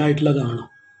മാത്രം ഉണ്ടായിട്ടുള്ളതാണോ?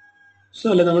 സോ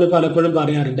അല്ലെ നമ്മൾ പലപ്പോഴും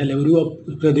പറയാറുണ്ട് അല്ലെ ഒരു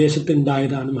പ്രദേശത്ത്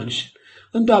ഉണ്ടായതാണ് മനുഷ്യൻ,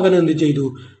 എന്നിട്ട് അവൻ എന്ത് ചെയ്തു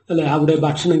അല്ലെ അവിടെ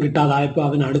ഭക്ഷണം കിട്ടാതായപ്പോൾ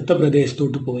അവൻ അടുത്ത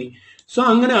പ്രദേശത്തോട്ട് പോയി. സോ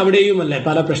അങ്ങനെ അവിടെയും അല്ലെ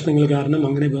പല പ്രശ്നങ്ങൾ കാരണം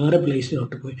അങ്ങനെ വേറെ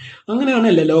പ്ലേസിലോട്ട് പോയി.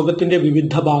 അങ്ങനെയാണല്ലേ ലോകത്തിന്റെ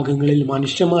വിവിധ ഭാഗങ്ങളിൽ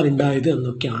മനുഷ്യന്മാരുണ്ടായത്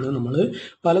എന്നൊക്കെയാണ് നമ്മൾ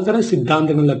പലതരം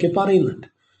സിദ്ധാന്തങ്ങളിലൊക്കെ പറയുന്നുണ്ട്.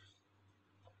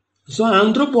 സോ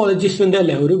ആന്ത്രോപോളജിസ്റ്റിന്റെ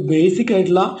അല്ലെ ഒരു ബേസിക്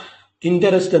ആയിട്ടുള്ള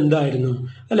ഇൻട്രസ്റ്റ് എന്തായിരുന്നു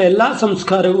അല്ലെ എല്ലാ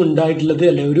സംസ്കാരവും ഉണ്ടായിട്ടുള്ളത്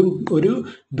അല്ലെ ഒരു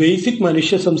ബേസിക്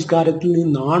മനുഷ്യ സംസ്കാരത്തിൽ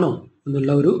നിന്നാണോ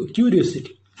എന്നുള്ള ഒരു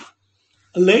curiosity.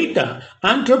 Later,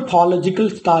 anthropological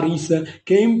studies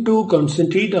came to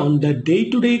concentrate on the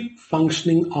day-to-day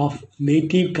functioning of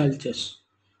native cultures.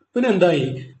 പിന്നെ എന്തായി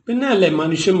പിന്നെ അല്ലെ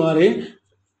മനുഷ്യന്മാര്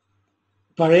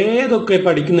പഴയതൊക്കെ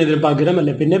പഠിക്കുന്നതിന് പകരം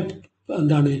അല്ലെ പിന്നെ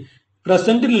എന്താണ്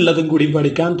പ്രസന്റിലുള്ളതും കൂടി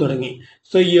പഠിക്കാൻ തുടങ്ങി.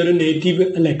 സോ ഈ ഒരു നേറ്റീവ്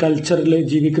അല്ലെ കൾച്ചറിൽ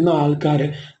ജീവിക്കുന്ന ആൾക്കാര്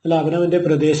അല്ല അവനവന്റെ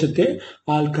പ്രദേശത്തെ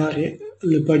ആൾക്കാരെ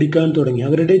പഠിക്കാൻ തുടങ്ങി,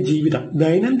 അവരുടെ ജീവിതം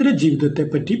ദൈനംദിന ജീവിതത്തെ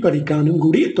പറ്റി പഠിക്കാനും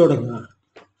കൂടി തുടങ്ങുകയാണ്.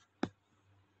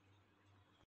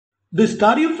 The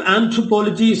study of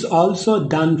anthropology is also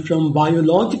done from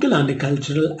biological and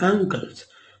cultural angles.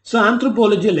 So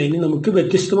anthropology അല്ലെ ഇനി നമുക്ക്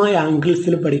വ്യത്യസ്തമായ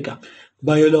ആംഗിൾസിൽ പഠിക്കാം.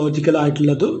 ബയോളജിക്കൽ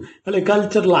ആയിട്ടുള്ളതും അല്ലെ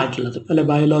കൾച്ചറൽ ആയിട്ടുള്ളതും അല്ലെ.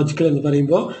 ബയോളജിക്കൽ എന്ന്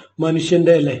പറയുമ്പോൾ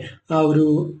മനുഷ്യന്റെ അല്ലെ ആ ഒരു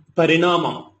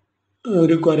പരിണാമം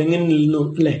ഒരു കുരങ്ങിൽ നിന്നും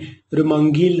അല്ലെ ഒരു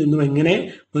മങ്കിയിൽ നിന്നും എങ്ങനെ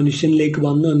മനുഷ്യനിലേക്ക്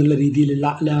വന്നു എന്നുള്ള രീതിയിലുള്ള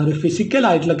അല്ലെ ആ ഒരു ഫിസിക്കൽ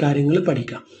ആയിട്ടുള്ള കാര്യങ്ങൾ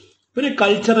പഠിക്കാം. പിന്നെ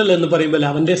കൾച്ചറൽ എന്ന് പറയുമ്പോൾ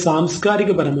അവന്റെ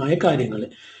സാംസ്കാരികപരമായ കാര്യങ്ങൾ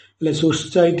അല്ലെ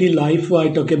സൊസൈറ്റി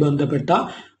ലൈഫുമായിട്ടൊക്കെ ബന്ധപ്പെട്ട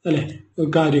അല്ലെ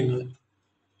കാര്യങ്ങൾ.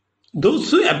 Those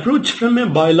who approach from a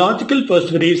biological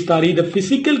perspective study the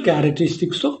physical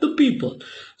characteristics of the people.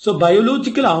 So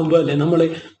biological ആവുമ്പോൾ അല്ലെ നമ്മൾ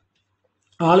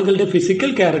ആളുകളുടെ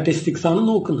ഫിസിക്കൽ ക്യാരക്ടറിസ്റ്റിക്സ് ആണ്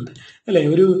നോക്കുന്നത് അല്ലെ.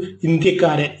 ഒരു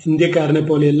ഇന്ത്യക്കാരനെ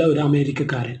പോലെയല്ല ഒരു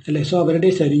അമേരിക്കക്കാരൻ അല്ലെ. സോ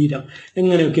അവരുടെ ശരീരം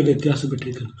എങ്ങനെയൊക്കെ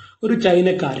വ്യത്യാസപ്പെട്ടിരിക്കുന്നു. ഒരു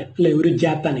ചൈനക്കാരൻ അല്ലെ, ഒരു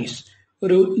ജാപ്പനീസ്,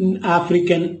 ഒരു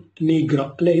ആഫ്രിക്കൻ നീഗ്രോ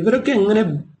അല്ലെ, ഇവരൊക്കെ എങ്ങനെ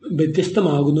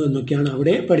വ്യത്യസ്തമാകുന്നു എന്നൊക്കെയാണ്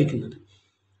അവിടെ പഠിക്കുന്നത്.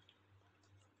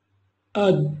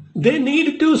 They need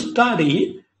to study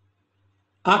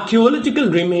archaeological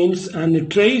remains and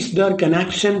trace their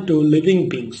connection to living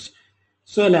beings.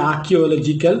 So അല്ലെ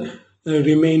ആർക്കിയോളജിക്കൽ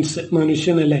റിമെയിൻസ്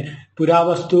മനുഷ്യൻ അല്ലെ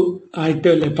പുരാവസ്തു ആയിട്ട്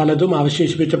അല്ലെ പലതും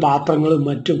അവശേഷിപ്പിച്ച പാത്രങ്ങളും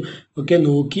മറ്റും ഒക്കെ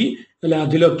നോക്കി അല്ലെ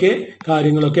അതിലൊക്കെ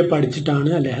കാര്യങ്ങളൊക്കെ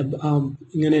പഠിച്ചിട്ടാണ് അല്ലെ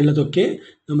ഇങ്ങനെയുള്ളതൊക്കെ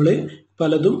നമ്മൾ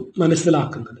പലതും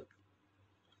മനസ്സിലാക്കുന്നത്.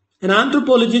 An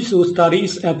anthropologist who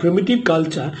studies a primitive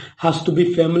culture has to be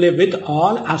familiar with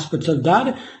all aspects of that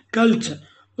culture.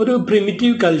 ഒരു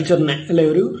പ്രിമിറ്റീവ് കൾച്ചറിനെ അല്ലെ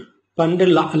ഒരു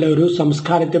പണ്ടുള്ള അല്ലെ ഒരു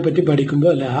സംസ്കാരത്തെ പറ്റി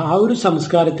പഠിക്കുമ്പോൾ അല്ലെ ആ ഒരു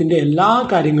സംസ്കാരത്തിന്റെ എല്ലാ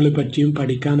കാര്യങ്ങളെ പറ്റിയും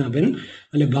പഠിക്കാൻ അവൻ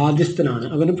അല്ലെ ബാധ്യസ്ഥനാണ്.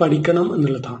 അവന് പഠിക്കണം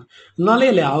എന്നുള്ളതാണ്. എന്നാലേ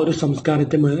അല്ലെ ആ ഒരു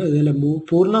സംസ്കാരത്തെ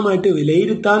പൂർണ്ണമായിട്ട്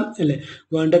വിലയിരുത്താൻ അല്ലെ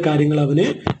വേണ്ട കാര്യങ്ങൾ അവന്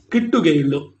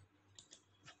കിട്ടുകയുള്ളൂ.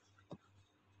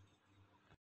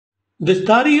 The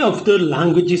study of the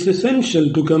language is essential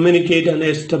to communicate and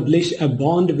establish a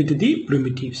bond with the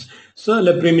primitives. So,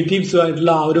 അല്ലെ primitives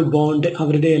ആയിട്ടുള്ള ആ ഒരു ബോണ്ട്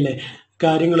അവരുടെ അല്ലെ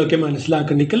കാര്യങ്ങളൊക്കെ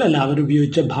മനസ്സിലാക്കണമെങ്കിൽ അല്ല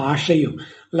അവരുപയോഗിച്ച ഭാഷയും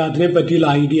അല്ല അതിനെ പറ്റിയുള്ള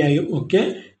ഐഡിയയും ഒക്കെ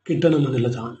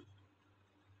കിട്ടണമെന്നുള്ളതാണ്.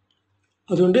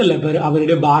 അതുകൊണ്ട് അല്ലെ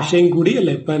അവരുടെ ഭാഷയും കൂടി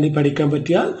അല്ലെ പഠിക്കാൻ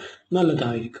പറ്റിയാൽ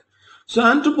നല്ലതായിരിക്കും. So,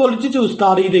 anthropologists who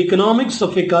study the economics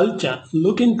of a culture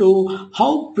look into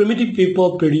how primitive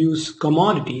people produce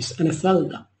commodities and sell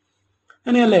them.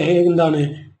 അങ്ങനെയല്ലേ എന്താണ്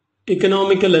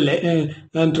ഇക്കണോമിക്കൽ അല്ലെ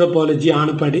ആന്ത്രോപോളജി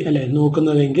ആണ് അല്ലെ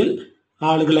നോക്കുന്നതെങ്കിൽ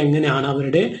ആളുകൾ എങ്ങനെയാണ്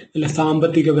അവരുടെ അല്ലെ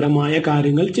സാമ്പത്തികപരമായ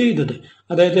കാര്യങ്ങൾ ചെയ്തത്,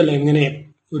 അതായത് അല്ലെ എങ്ങനെ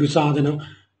ഒരു സാധനം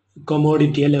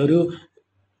കൊമോഡിറ്റി അല്ലെ ഒരു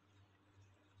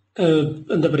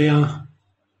എന്താ പറയാ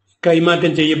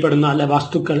കൈമാറ്റം ചെയ്യപ്പെടുന്ന അല്ലെ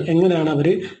വസ്തുക്കൾ എങ്ങനെയാണ് അവർ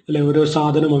അല്ലെ ഓരോ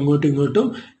സാധനം അങ്ങോട്ടും ഇങ്ങോട്ടും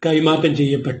കൈമാറ്റം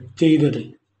ചെയ്തത്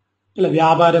അല്ലെ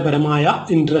വ്യാപാരപരമായ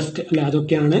ഇൻട്രസ്റ്റ് അല്ലെ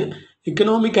അതൊക്കെയാണ്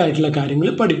ഇക്കണോമിക് ആയിട്ടുള്ള കാര്യങ്ങൾ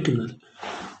പഠിക്കുന്നത്.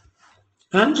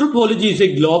 Anthropology is a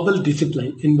global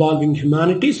discipline involving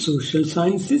humanities, social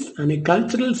sciences, and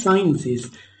cultural sciences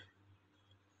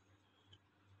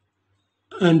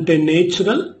and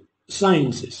natural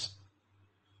sciences.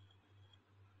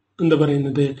 എന്താ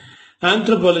പറയുന്നത്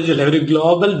ആന്ത്രോപോളജി അല്ലെ ഒരു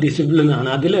ഗ്ലോബൽ ഡിസിപ്ലിൻ ആണ്.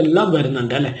 അതിലെല്ലാം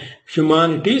വരുന്നുണ്ട് അല്ലെ.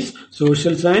 Humanities,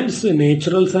 social science,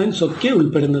 natural science ഒക്കെ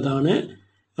ഉൾപ്പെടുന്നതാണ്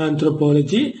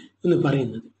ആന്ത്രോപോളജി എന്ന്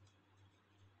പറയുന്നത്.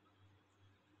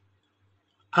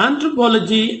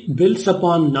 Anthropology builds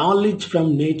upon knowledge from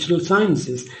natural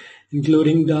sciences,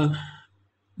 including the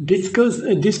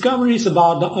discoveries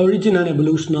about the origin and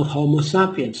evolution of Homo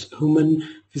sapiens, human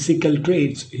physical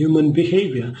traits, human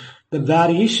behavior, the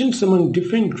variations among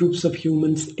different groups of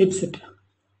humans, etc.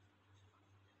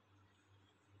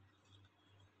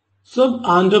 So,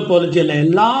 anthropology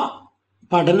എല്ലാ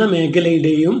പഠന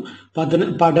മേഖലയുടെയും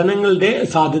പഠനങ്ങളുടെ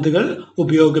സാധ്യതകൾ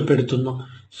ഉപയോഗപ്പെടുത്തുന്നു.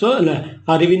 So അല്ലെ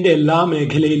അറിവിന്റെ എല്ലാ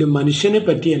മേഖലയിലും മനുഷ്യനെ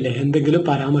പറ്റിയല്ലേ എന്തെങ്കിലും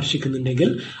പരാമർശിക്കുന്നുണ്ടെങ്കിൽ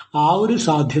ആ ഒരു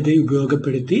സാധ്യതയെ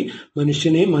ഉപയോഗപ്പെടുത്തി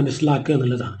മനുഷ്യനെ മനസ്സിലാക്കുക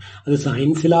എന്നുള്ളതാണ്. അത്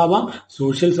സയൻസിലാവാം,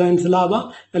 സോഷ്യൽ സയൻസിലാവാം,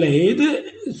 അല്ലെ ഏത്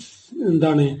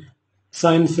എന്താണ്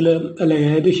സയൻസിൽ അല്ലെ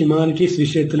ഏത് ഹ്യൂമാനിറ്റീസ്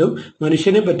വിഷയത്തിലും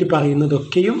മനുഷ്യനെ പറ്റി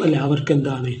പറയുന്നതൊക്കെയും അല്ലെ അവർക്ക്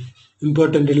എന്താണ്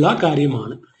ഇമ്പോർട്ടൻ്റ് ഉള്ള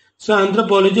കാര്യമാണ്. സോ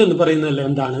ആന്ത്രോപോളജി എന്ന് പറയുന്നതല്ല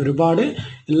എന്താണ് ഒരുപാട്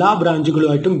എല്ലാ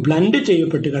ബ്രാഞ്ചുകളുമായിട്ടും ബ്ലെൻഡ്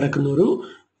ചെയ്യപ്പെട്ട് കിടക്കുന്ന ഒരു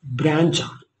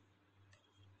ബ്രാഞ്ചാണ്.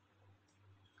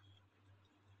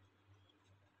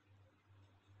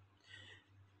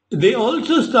 They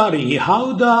also study how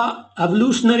the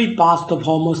evolutionary past of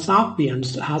Homo sapiens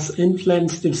has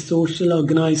influenced its social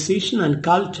organization and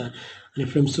culture, and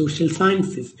from social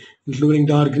sciences, including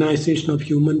the organization of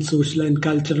human, social, and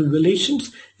cultural relations,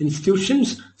 institutions,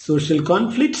 social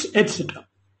conflicts, etc.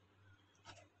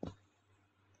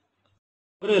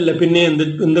 അവരല്ലേ പിന്നെ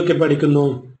എന്തൊക്കെ പഠിക്കുന്നു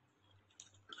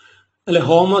അല്ലെ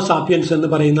homo sapiens എന്ന്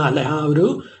പറയുന്ന അല്ലെ ആ ഒരു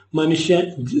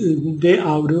മനുഷ്യന്റെ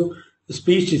ആ ഒരു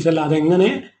സ്പീഷീസ് അല്ല അതെങ്ങനെ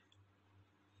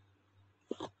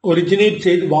ഒറിജിനേറ്റ്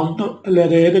ചെയ്ത് വന്നു അല്ലെ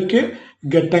അത് ഏതൊക്കെ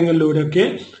ഘട്ടങ്ങളിലൂടെയൊക്കെ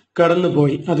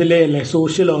കടന്നുപോയി അതിലെ അല്ലെ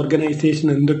സോഷ്യൽ ഓർഗനൈസേഷൻ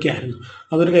എന്തൊക്കെയായിരുന്നു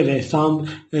അവരുടെ അല്ലെ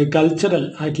കൾച്ചറൽ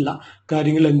ആയിട്ടുള്ള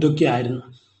കാര്യങ്ങൾ എന്തൊക്കെയായിരുന്നു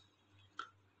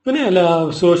പിന്നെ അല്ല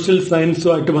സോഷ്യൽ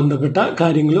സയൻസുമായിട്ട് ബന്ധപ്പെട്ട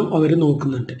കാര്യങ്ങളും അവർ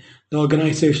നോക്കുന്നുണ്ട്. The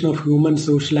organisation of human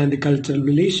social and cultural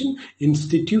relation,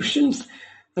 institutions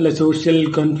അല്ലെ സോഷ്യൽ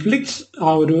കോൺഫ്ലിക്ട്സ്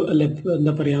ആ ഒരു അല്ലെ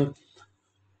എന്താ പറയാ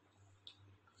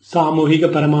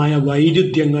സാമൂഹികപരമായ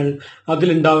വൈരുദ്ധ്യങ്ങൾ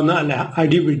അതിലുണ്ടാവുന്ന അല്ലെ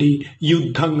അടിപിടി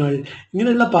യുദ്ധങ്ങൾ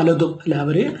ഇങ്ങനെയുള്ള പലതും അല്ലെ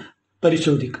അവരെ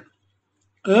പരിശോധിക്കും.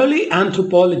 Early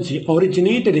anthropology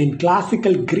originated in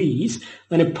classical Greece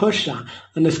and Persia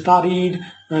and studied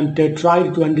and tried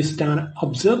to understand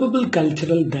observable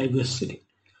cultural diversity.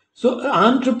 So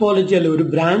anthropology അല്ലെ ഒരു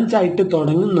ബ്രാഞ്ച് ആയിട്ട്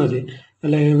തുടങ്ങുന്നത്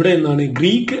അല്ലെ എവിടെ നിന്നാണ്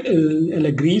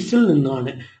ഗ്രീസിൽ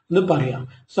നിന്നാണ് എന്ന് പറയാം.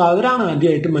 സോ അവരാണ്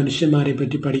ആദ്യമായിട്ട് മനുഷ്യന്മാരെ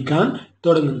പറ്റി പഠിക്കാൻ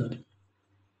തുടങ്ങുന്നത്.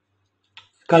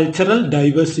 കൾച്ചറൽ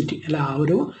ഡൈവേഴ്സിറ്റി അല്ല ആ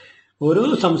ഒരു ഓരോ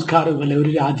സംസ്കാരവും അല്ലെ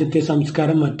ഒരു രാജ്യത്തെ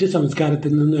സംസ്കാരം മറ്റ്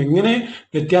സംസ്കാരത്തിൽ നിന്നും എങ്ങനെ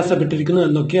വ്യത്യാസപ്പെട്ടിരിക്കുന്നു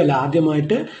എന്നൊക്കെ അല്ല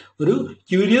ആദ്യമായിട്ട് ഒരു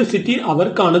ക്യൂരിയോസിറ്റി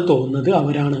അവർക്കാണ് തോന്നുന്നത്.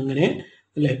 അവരാണ് അങ്ങനെ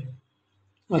അല്ലെ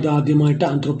അത് ആദ്യമായിട്ട്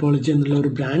ആന്ത്രോപോളജി എന്നുള്ള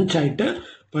ഒരു ബ്രാഞ്ച് ആയിട്ട്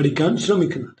പഠിക്കാൻ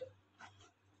ശ്രമിക്കുന്നത്.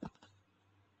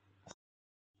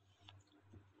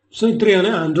 സോ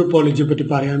ഇത്രയാണ് ആന്ത്രോപോളജിയെ പറ്റി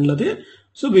പറയാനുള്ളത്.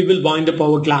 So we will wind up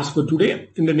our class for today.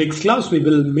 In the next class, we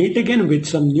will meet again with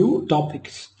some new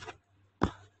topics.